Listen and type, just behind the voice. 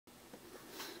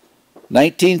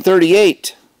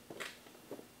1938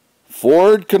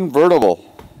 Ford Convertible.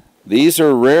 These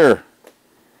are rare.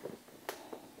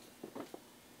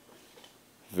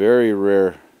 Very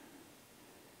rare.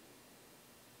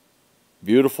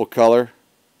 Beautiful color.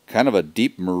 Kind of a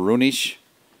deep maroonish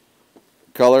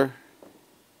color.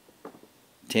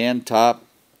 Tan top.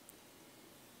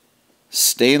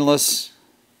 Stainless.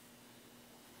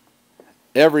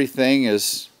 Everything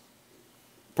is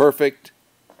perfect.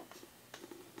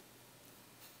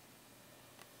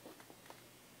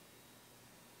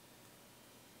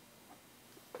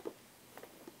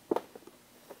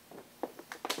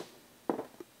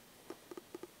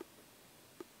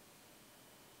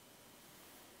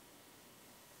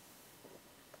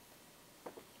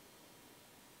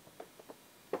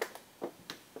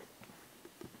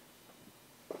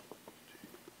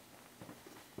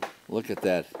 Look at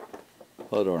that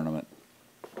hood ornament.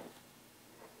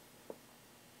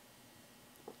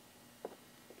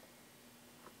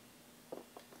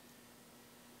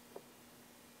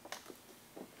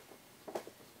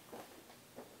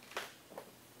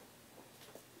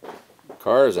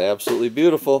 Car is absolutely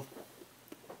beautiful.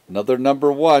 Another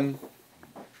 #1.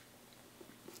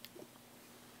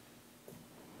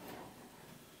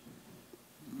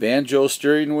 Banjo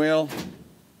steering wheel.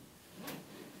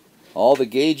 All the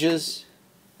gauges.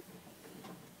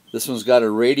 This one's got a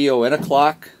radio and a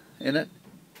clock in it.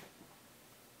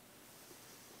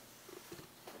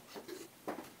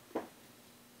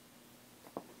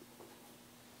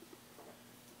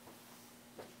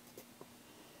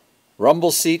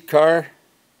 Rumble seat car.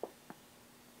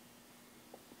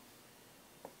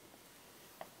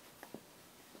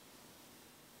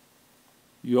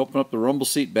 You open up the rumble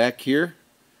seat back here.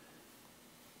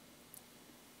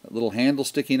 That little handle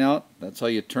sticking out, that's how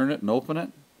you turn it and open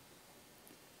it.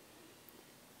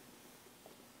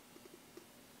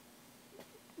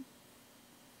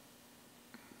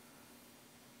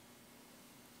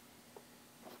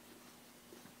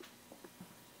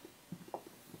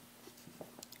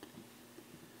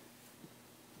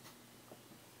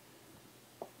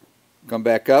 Come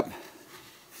back up.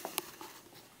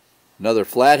 Another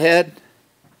flathead.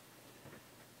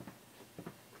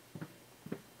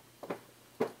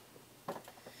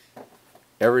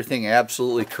 Everything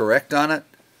absolutely correct on it.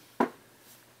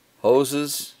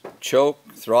 Hoses, choke,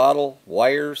 throttle,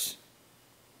 wires,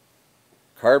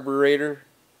 carburetor.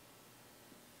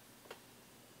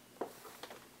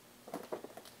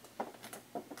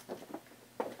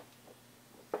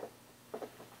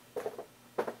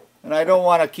 And I don't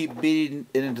want to keep beating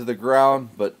it into the ground,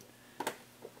 but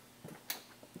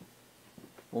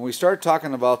when we start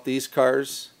talking about these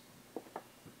cars,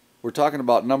 we're talking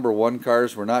about #1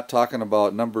 cars. We're not talking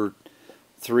about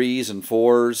 #3s and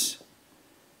 4s.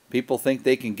 People think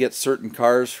they can get certain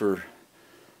cars for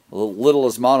a little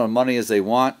amount of money as they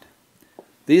want.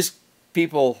 These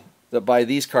people that buy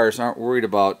these cars aren't worried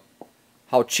about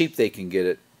how cheap they can get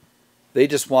it. They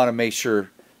just want to make sure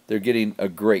they're getting a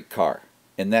great car.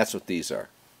 And that's what these are.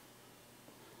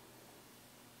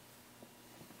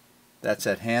 That's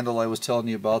that handle I was telling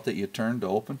you about that you turn to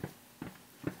open.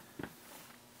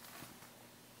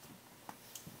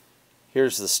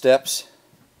 Here's the steps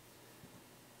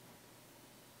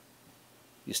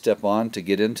you step on to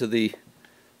get into the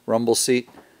rumble seat.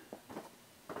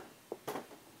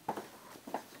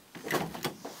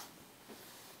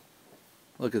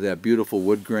 Look at that beautiful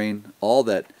wood grain. All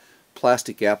that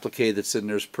plastic applique that's in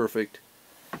there is perfect.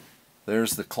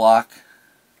 There's the clock.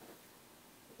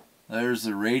 There's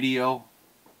the radio.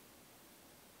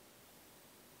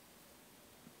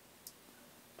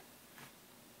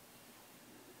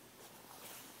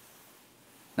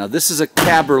 Now this is a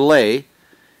cabriolet,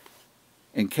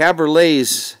 and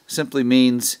cabriolets simply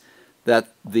means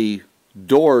that the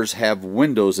doors have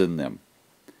windows in them.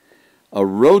 A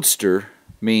roadster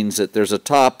means that there's a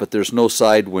top but there's no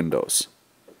side windows.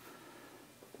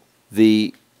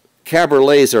 The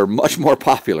cabriolets are much more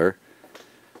popular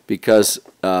because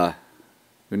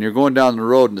when you're going down the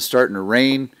road and it's starting to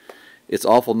rain, it's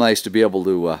awful nice to be able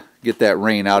to get that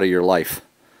rain out of your life.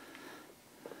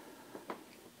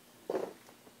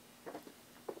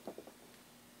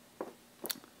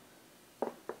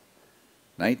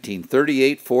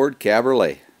 '38 Ford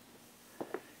Cabriolet.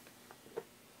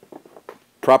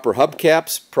 Proper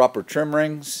hubcaps, proper trim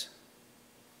rings.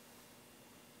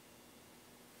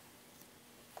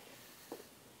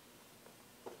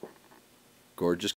 Gorgeous